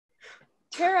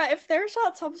Tara, if there's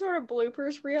not some sort of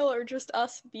bloopers reel or just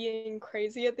us being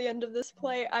crazy at the end of this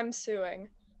play, I'm suing.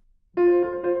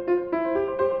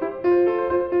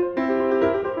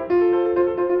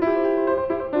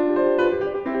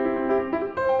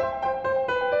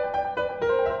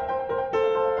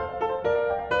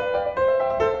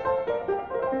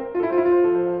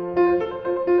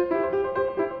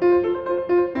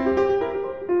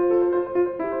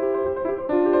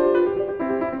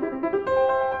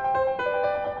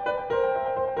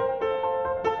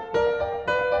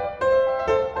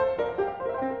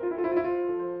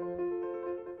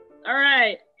 All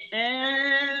right,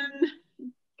 and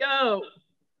go.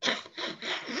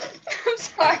 I'm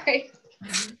sorry.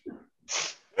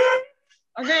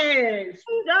 Okay,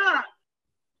 stop.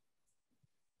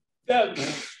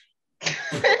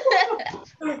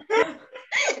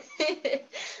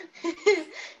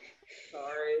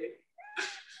 Sorry.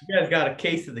 You guys got a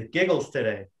case of the giggles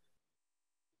today.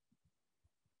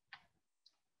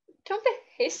 Don't be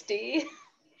hasty.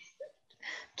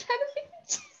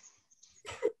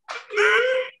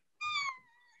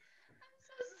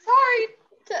 Sorry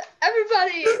to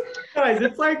everybody. Guys,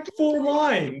 it's like 4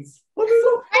 lines. What's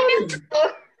so I funny?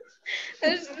 know.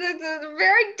 It's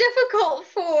very difficult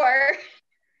for.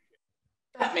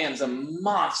 That man's a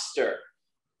monster.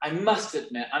 I must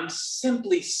admit, I'm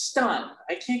simply stunned.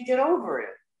 I can't get over it.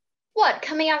 What,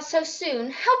 coming out so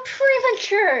soon? How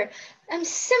premature! I'm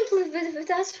simply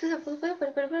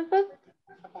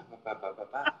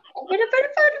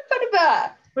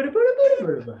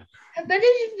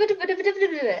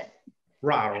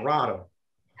Rado.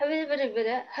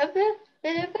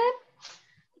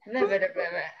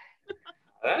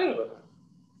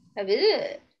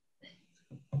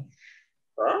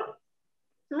 Huh?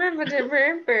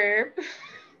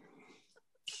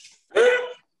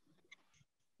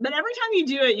 But every time you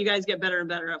do it, you guys get better and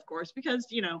better, of course, because,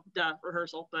 you know, duh,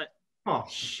 rehearsal, but. Oh,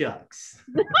 shucks.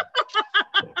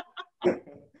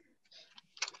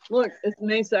 Look, it's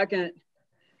May 2nd.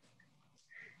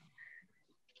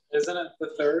 Isn't it the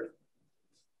 3rd?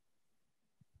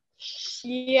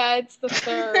 Yeah, it's the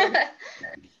 3rd.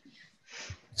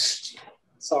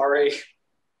 Sorry.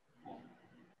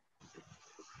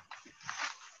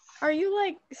 Are you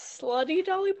like slutty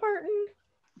Dolly Parton?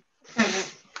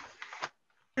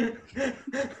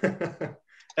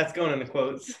 That's going in the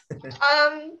quotes.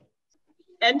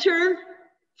 Enter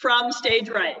from stage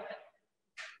right.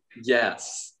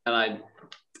 Yes, and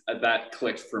that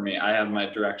clicked for me. I have my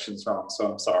directions wrong,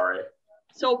 so I'm sorry.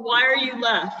 So why are you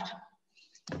left?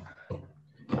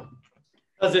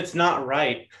 Because it's not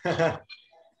right.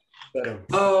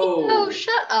 Oh,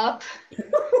 shut up.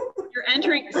 You're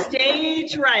entering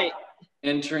stage right.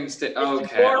 Entering stage.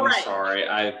 Okay, I'm right. sorry.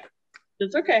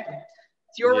 It's okay.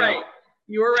 It's your right.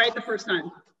 You were right the first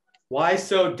time. Why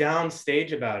so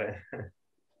downstage about it?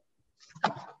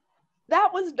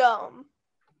 That was dumb.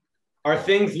 Are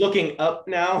things looking up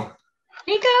now?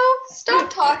 Nico, stop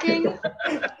talking.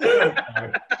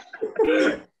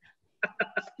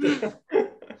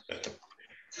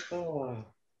 Oh.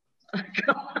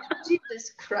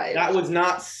 Jesus Christ. That was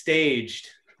not staged.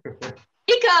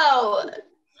 Nico!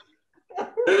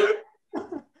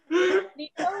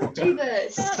 Nico,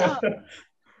 Jesus.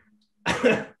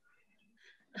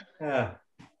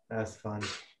 That's fun.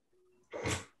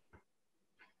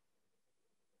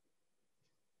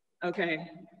 Okay.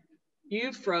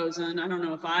 You've frozen. I don't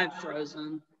know if I've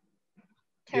frozen.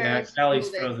 Yeah, Callie's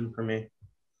frozen for me.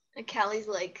 And Callie's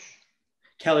like...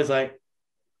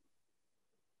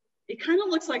 It kind of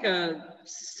looks like a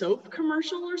soap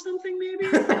commercial or something, maybe?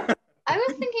 I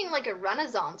was thinking like a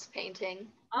Renaissance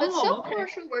painting. But soap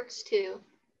commercial works too.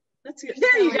 That's good.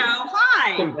 There you go.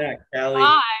 Hi. Welcome back, Callie.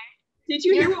 Hi. Did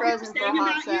you hear You're what we were frozen for a saying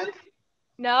hot about you? sec.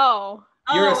 No.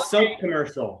 You're a Oh, soap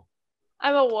commercial.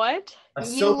 I'm a what? A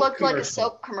You soap looked like a commercial.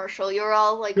 soap commercial. You're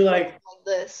all like, You're like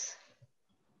this.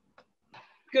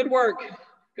 Good work.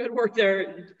 Good work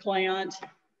there, Clayant.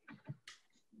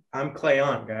 I'm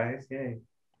Clayant, guys. Yay.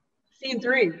 Scene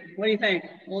 3. What do you think?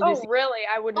 Oh, really?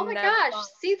 I would Oh my never. gosh,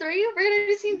 C3? We're gonna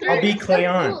do scene 3? I'll be That's so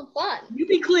Clayant. cool and fun. You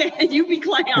be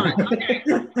Clayant. Okay.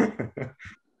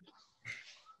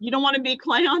 You don't want to be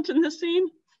Clayant in this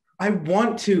scene? I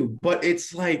want to, but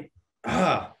it's like,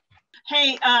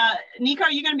 Hey, Nico,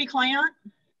 are you going to be Clayant?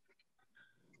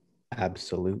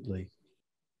 Absolutely.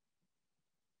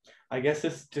 I guess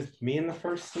it's just me in the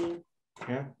first scene.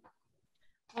 Yeah.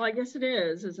 Well, I guess it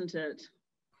is, isn't it?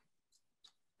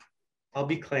 I'll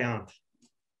be Clayant.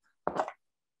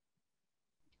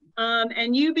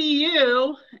 And you be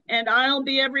you, and I'll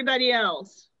be everybody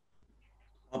else.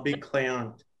 I'll be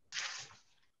Clayant.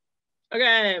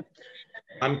 Okay.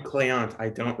 I'm Cleant. I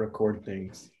don't record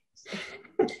things.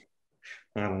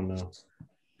 I don't know.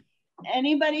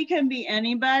 Anybody can be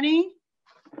anybody,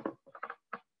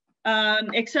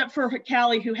 except for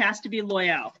Callie, who has to be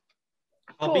loyal.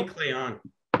 I'll be Cleant.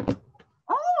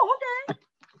 Oh, okay.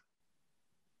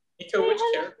 Nico, which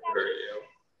character are you?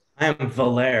 I am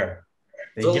Valere.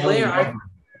 Valere,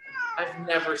 I've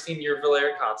never seen your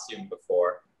Valere costume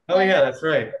before. Oh yeah, that's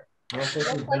right. I don't think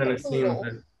Looks we've like been in a a scene poodle.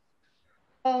 with it.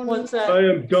 What's I that?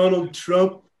 am Donald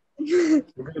Trump. We're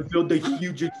gonna build the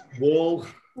hugest wall.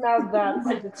 Now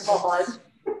that's odd.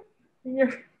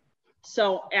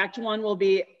 So Act 1 will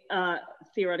be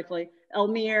theoretically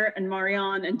Elmire and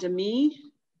Marianne and Demi.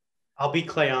 I'll be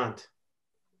Cleant.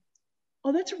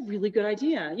 Oh, that's a really good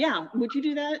idea. Yeah, would you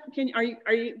do that?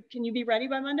 Can you be ready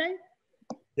by Monday?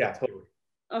 Yeah, totally.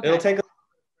 Okay. It'll take a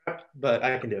but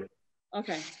I can do it.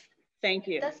 Okay. Thank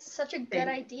you. That's such a good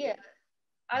idea.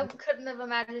 I couldn't have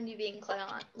imagined you being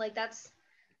Cleon. Like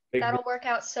that'll work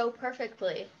out so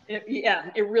perfectly.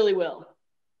 It really will.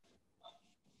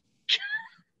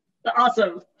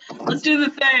 Awesome. Let's do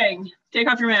the thing. Take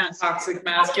off your mask. Toxic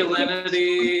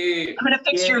masculinity. I'm gonna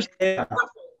fix yours. Yeah.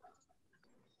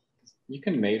 You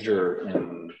can major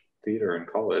in theater in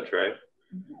college, right?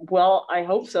 Well, I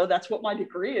hope so. That's what my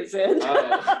degree is in.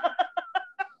 Oh.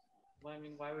 Well, I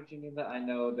mean, why would you need that? I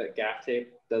know that gaff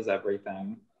tape does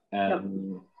everything,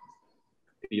 and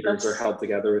theaters are held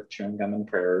together with chewing gum and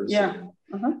prayers. Yeah.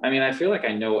 And, I mean, I feel like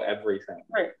I know everything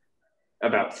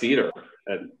about theater.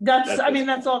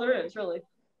 That's all there is, really.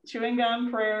 Chewing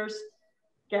gum, prayers,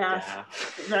 gas.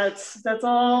 That's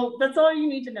all you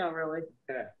need to know, really.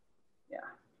 Okay. Yeah.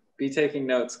 Be taking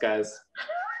notes, guys.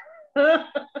 Because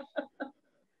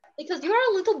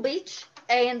you're a little bitch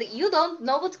and you don't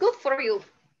know what's good for you.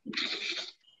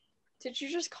 Did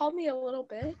you just call me a little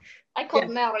bitch? I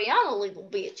called Marianne a little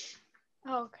bitch.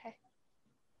 Oh, okay.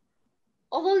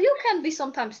 Although you can be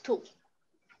sometimes too.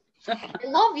 I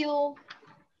love you.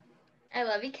 I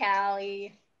love you,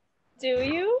 Callie. Do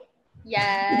you?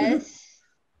 Yes.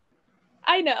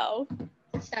 I know.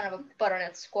 Son of a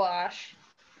butternut squash.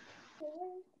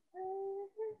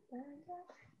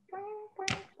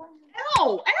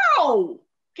 Ow! Ow!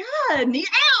 God,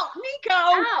 Nico!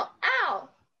 Ow! Ow!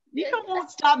 Nico won't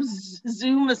stop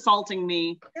Zoom assaulting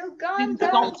me. You gone Zoom down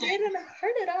assaulting. and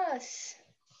hurted us.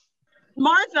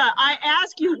 Martha, I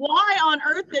ask you, why on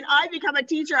earth did I become a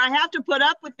teacher? I have to put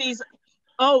up with these.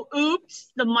 Oh,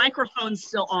 oops, the microphone's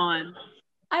still on.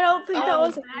 I don't think that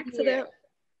was an accident.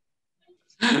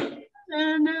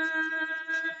 Na, na,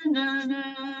 na, na.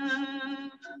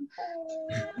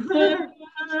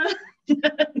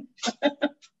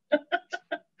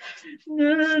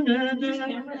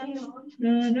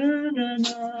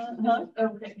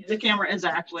 Okay, the camera is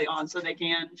actually on, so they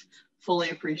can fully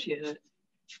appreciate it.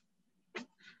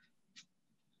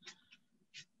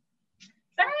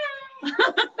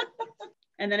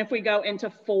 And then if we go into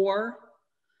 4,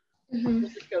 we'll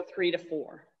just go 3 to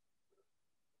 4.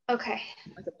 Okay.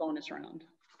 Like a bonus round.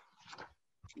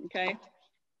 Okay.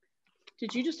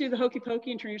 Did you just do the hokey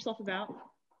pokey and turn yourself about?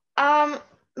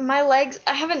 My legs,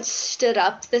 I haven't stood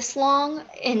up this long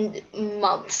in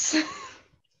months.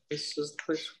 This is the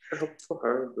place for helpful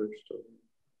hardware store.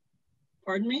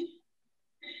 Pardon me?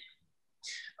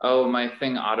 Oh, my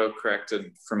thing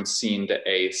auto-corrected from scene to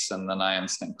Ace, and then I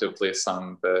instinctively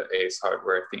sung the Ace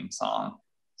Hardware theme song.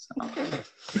 So.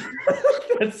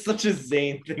 That's such a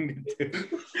Zane thing to do.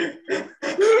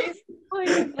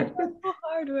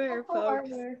 Hardware,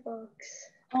 folks.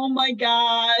 Oh my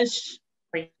gosh.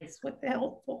 Race with the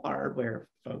helpful hardware,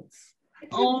 folks.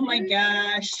 Oh my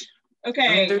gosh. I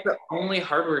Okay. mean, they're the only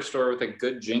hardware store with a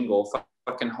good jingle.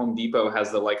 Fucking Home Depot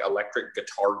has the like electric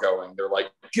guitar going. They're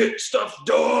like, get stuff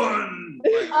done.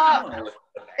 Like, I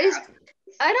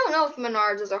don't know if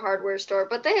Menards is a hardware store,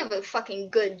 but they have a fucking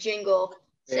good jingle.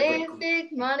 Save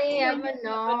big money at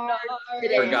Menards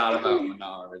today. Forgot about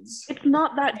Menards. It's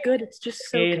not that good. It's just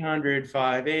so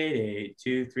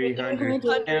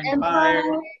 800-588-2300 Empire Empire.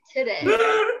 today.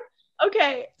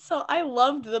 Okay, so I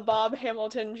loved the Bob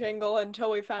Hamilton jingle until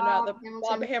we found out that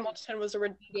Hamilton. Bob Hamilton was a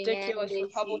ridiculous NBC.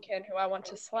 Republican who I want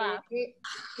to slap.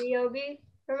 B.O.B.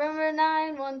 Remember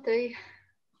 913.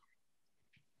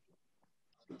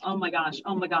 Oh my gosh.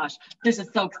 Oh my gosh. This is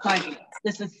so exciting.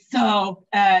 This is so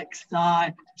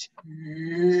exciting.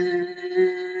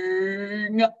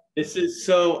 This is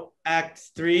so Act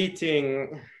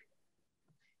 3-ting.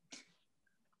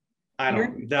 I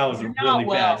don't. That was a You're not really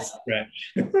well. bad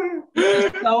stretch.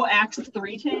 So Act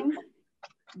 3-ting?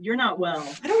 You're not well.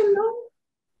 I don't know.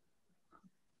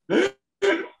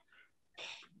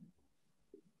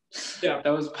 Yeah, that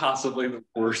was possibly the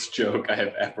worst joke I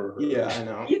have ever heard. Yeah, I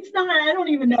know. It's not. I don't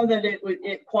even know that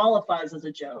it qualifies as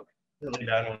a joke. Really,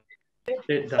 I don't.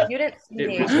 It does. You didn't see It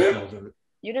me. really doesn't.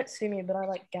 You didn't see me, but I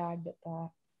like gagged at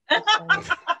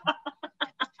that.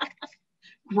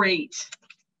 Great.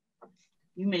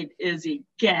 You made Izzy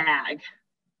gag.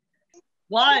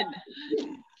 1,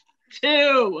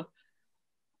 2,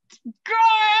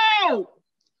 go!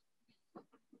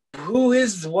 Who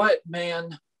is what,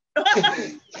 man? Who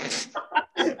is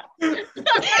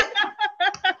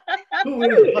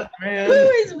what, man? Who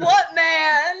is what,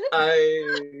 man?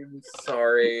 I'm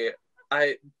sorry.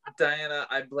 Diana,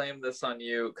 I blame this on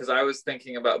you because I was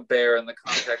thinking about Bear in the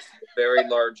context of a very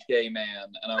large gay man,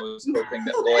 and I was hoping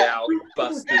that Loyal would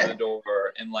bust through the door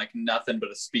in like nothing but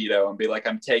a Speedo and be like,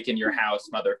 "I'm taking your house,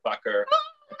 motherfucker."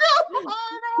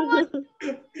 Oh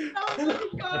my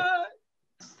God.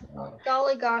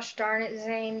 Golly gosh darn it,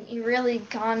 Zane. You really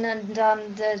gone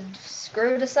and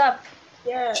screwed us up.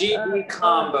 Yeah. GG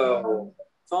combo.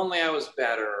 If only I was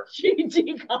better.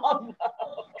 GG combo.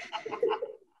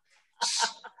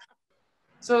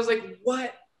 So I was like,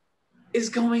 what is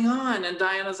going on? And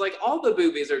Diana's like, all the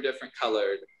boobies are different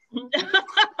colored.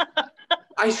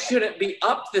 I shouldn't be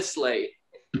up this late.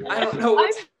 I don't know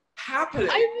what's happening.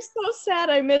 I'm so sad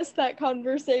I missed that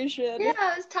conversation. Yeah,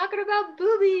 I was talking about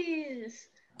boobies.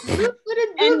 Blue-footed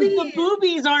And boobies. the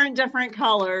boobies aren't different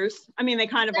colors. I mean, they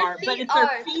kind of are, but it's their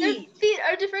feet. Their feet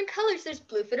are different colors. There's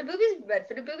blue-footed boobies,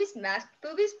 red-footed boobies, masked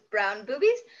boobies, brown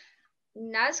boobies,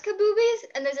 Nazca boobies,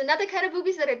 and there's another kind of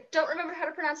boobies that I don't remember how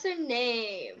to pronounce their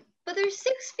name. But there's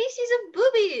 6 species of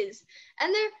boobies,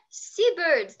 and they're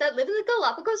seabirds that live in the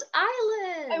Galapagos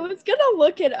Islands. I was gonna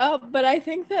look it up, but I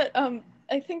think that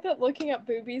looking up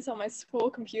boobies on my school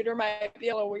computer might be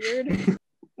a little weird.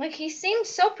 Like, he seemed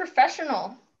so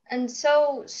professional and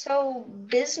so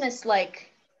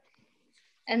business-like.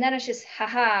 And then it's just,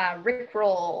 haha,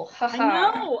 Rickroll, haha.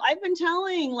 I know. I've been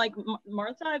telling, like,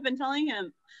 Martha, I've been telling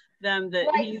them that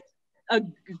Like, he's a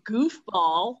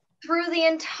goofball. through the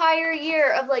entire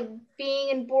year of like being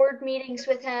in board meetings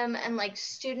with him and like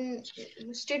student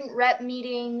rep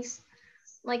meetings,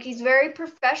 like he's very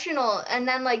professional. And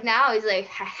then like now he's like,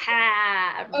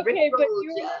 haha, Okay, but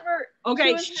you remember?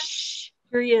 Okay, shh.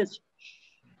 Here he is.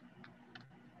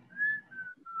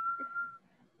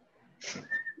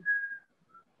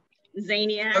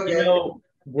 Zaniac. You know,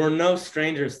 we're no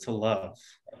strangers to love.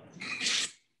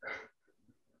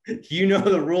 You know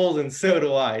the rules, and so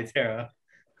do I, Tara.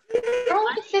 We're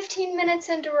only 15 minutes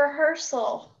into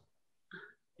rehearsal.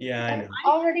 Yeah, I know.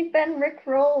 I've already been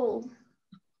Rickrolled.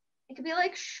 It could be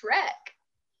like Shrek.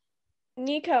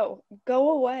 Nico,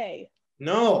 go away.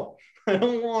 No, I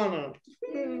don't wanna.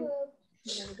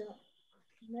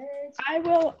 I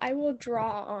will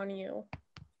draw on you.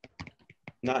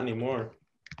 Not anymore.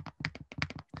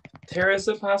 Tara, is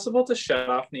it possible to shut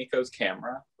off Nico's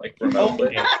camera, like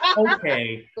remotely?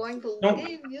 Okay. Going to Don't-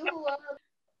 leave you up.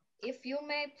 If you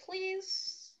may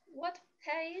please, what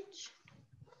page?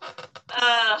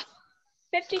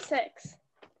 56.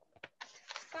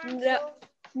 Fine, No. so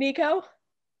Nico?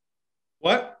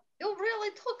 What? you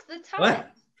really took the time.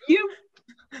 What? You.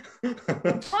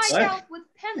 Find What? out with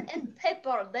pen and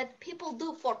paper that people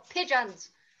do for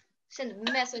pigeons. Send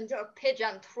messenger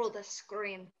pigeon through the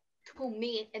screen to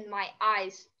me in my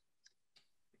eyes.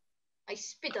 I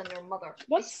spit on your mother.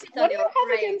 What I spit do on you your have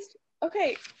grave. against?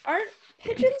 Okay,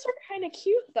 pigeons are kind of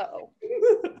cute though.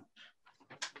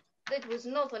 It was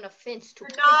not an offense to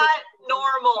You're not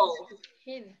normal.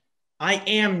 him. I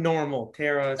am normal,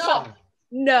 Tara. No.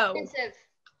 No. Offensive.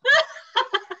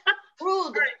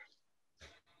 Rude.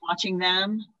 Watching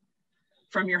them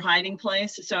from your hiding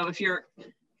place. So if you're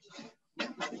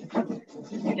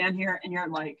down here and you're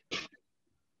like,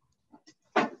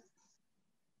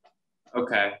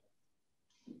 Okay.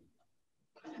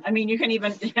 I mean, you can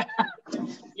even,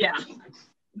 yeah.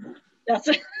 That's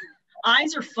it.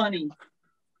 Eyes are funny.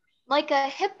 Like a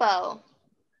hippo.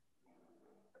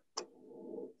 You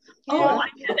Oh, know, I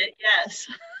get it. Yes.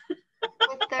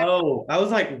 with their, Oh, I was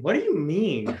like, what do you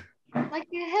mean? like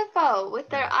a hippo with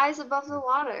their eyes above the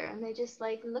water, and they just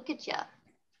like look at you.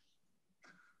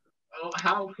 Oh,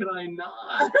 how could I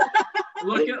not?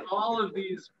 Look at all of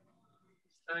these.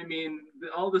 I mean,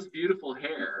 all this beautiful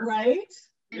hair. Right?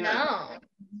 I know.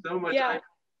 So much. Yeah.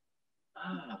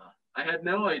 I had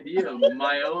no idea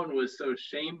my own was so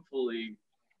shamefully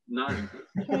not.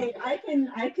 Hey, I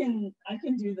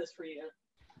can do this for you.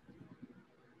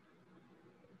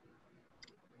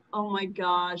 Oh my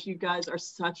gosh, you guys are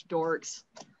such dorks.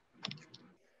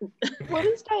 What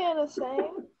is Diana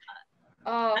saying?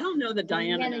 I don't know that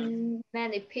Diana knows.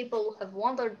 Many people have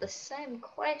wondered the same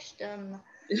question.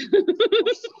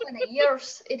 For so many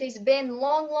years, it has been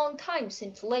long time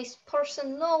since last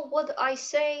person know what I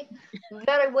say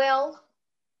very well.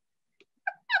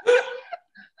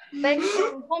 Back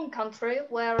from home country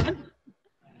where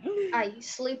I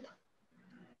sleep.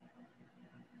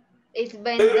 It's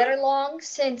been very long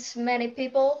since many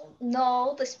people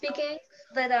know the speaking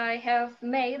that I have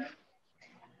made.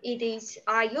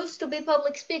 I used to be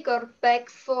public speaker back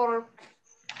for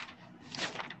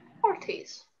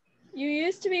 40s. You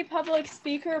used to be public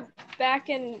speaker back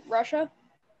in Russia?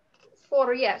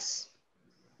 Yes.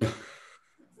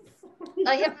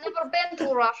 I have never been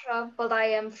to Russia, but I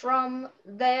am from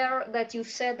there that you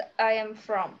said I am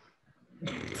from.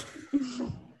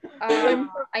 I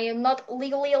am not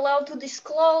legally allowed to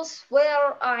disclose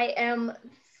where I am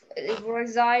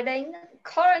residing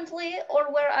currently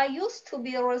or where I used to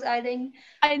be residing.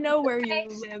 I know where you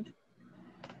live.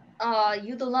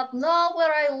 You do not know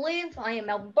where I live. I am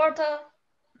Alberta.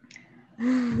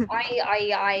 I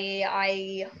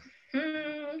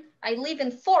live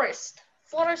in forest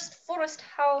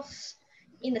house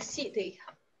in the city.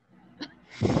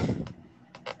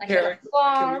 I have a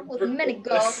farm with many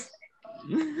goats.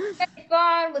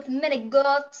 I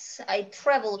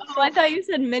travel. Oh, I thought you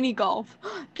said mini golf.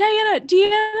 Diana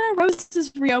Rose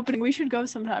is reopening. We should go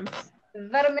sometime.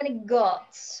 Very many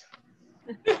goats.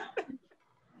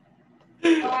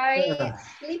 I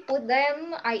sleep with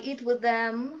them. I eat with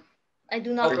them. I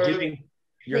do not.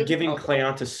 You're giving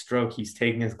Cleont a stroke. He's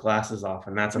taking his glasses off,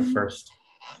 and that's a first.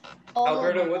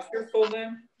 Alberta, what's your full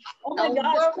name? Oh my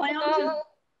gosh, Cleont is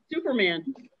Superman.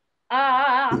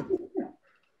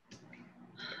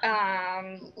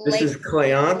 This is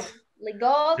Cleont,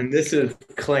 Legot. and this is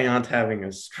Cleont having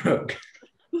a stroke.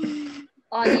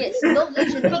 Yes, no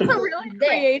vision Really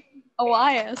create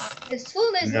Elias. As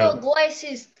soon as no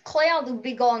glasses, Cleont will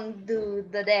be gone to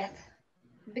the death.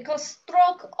 Because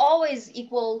stroke always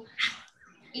equal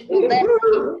death in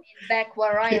back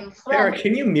where I am from. Sarah,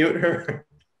 can you mute her?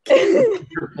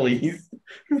 Please.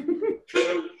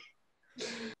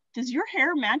 Does your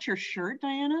hair match your shirt,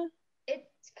 Diana? It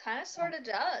kind of sort of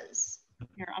does.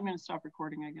 Here, I'm going to stop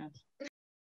recording, I guess.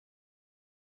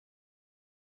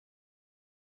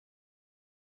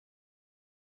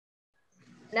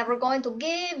 Never going to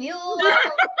give you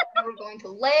up, never going to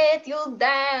let you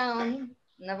down,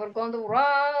 never going to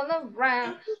run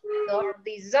around or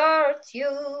desert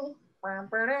you.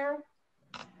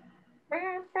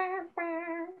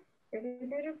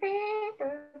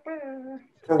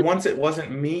 For once, it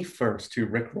wasn't me first who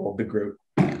rickrolled the group.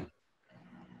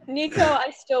 Nico,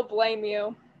 I still blame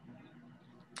you.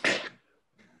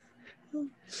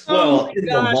 Well, in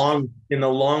the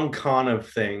long con of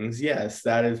things, yes,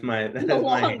 that is my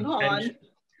intention.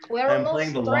 We're no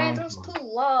strangers to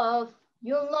love.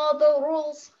 You know the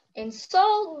rules, and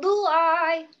so do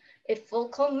I. If full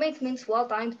commitment's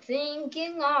what I'm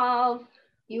thinking of,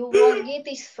 you won't get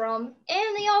this from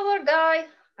any other guy.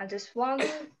 I just want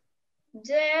to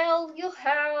tell you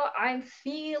how I'm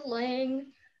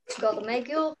feeling. Gotta make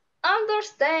you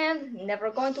understand.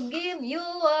 Never going to give you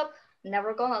up.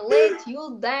 Never gonna let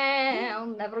you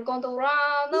down. Never gonna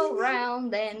run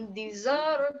around and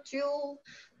desert you.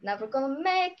 Never gonna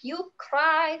make you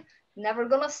cry. Never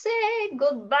gonna say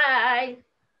goodbye.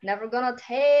 Never gonna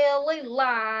tell a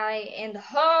lie and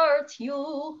hurt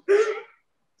you.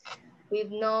 We've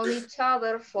known each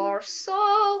other for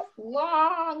so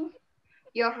long.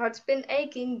 Your heart's been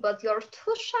aching, but you're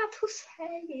too shy to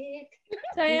say it.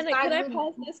 Diana, can I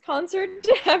pause this concert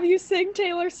to have you sing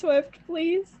Taylor Swift,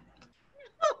 please?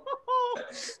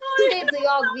 State the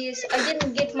obvious, I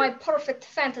didn't get my perfect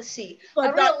fantasy. I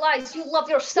realized you love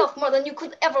yourself more than you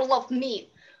could ever love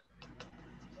me.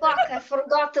 Fuck, I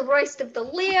forgot the rest of the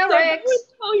lyrics. So you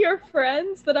tell your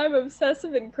friends that I'm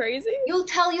obsessive and crazy? You'll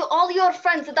tell all your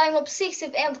friends that I'm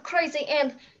obsessive and crazy,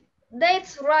 and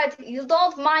that's right, you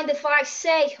don't mind if I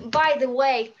say, by the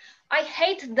way, I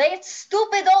hate that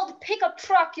stupid old pickup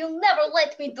truck you never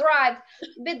let me drive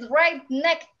with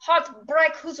redneck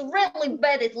heartbreak who's really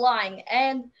bad at lying,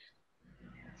 and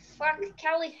fuck,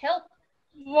 Callie, help.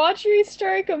 Watch me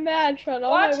strike a match on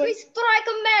all Watch me strike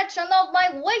a match on all my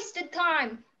wasted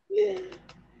time. You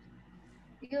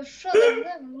should have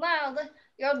lived loud.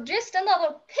 You're just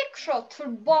another picture to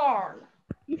burn.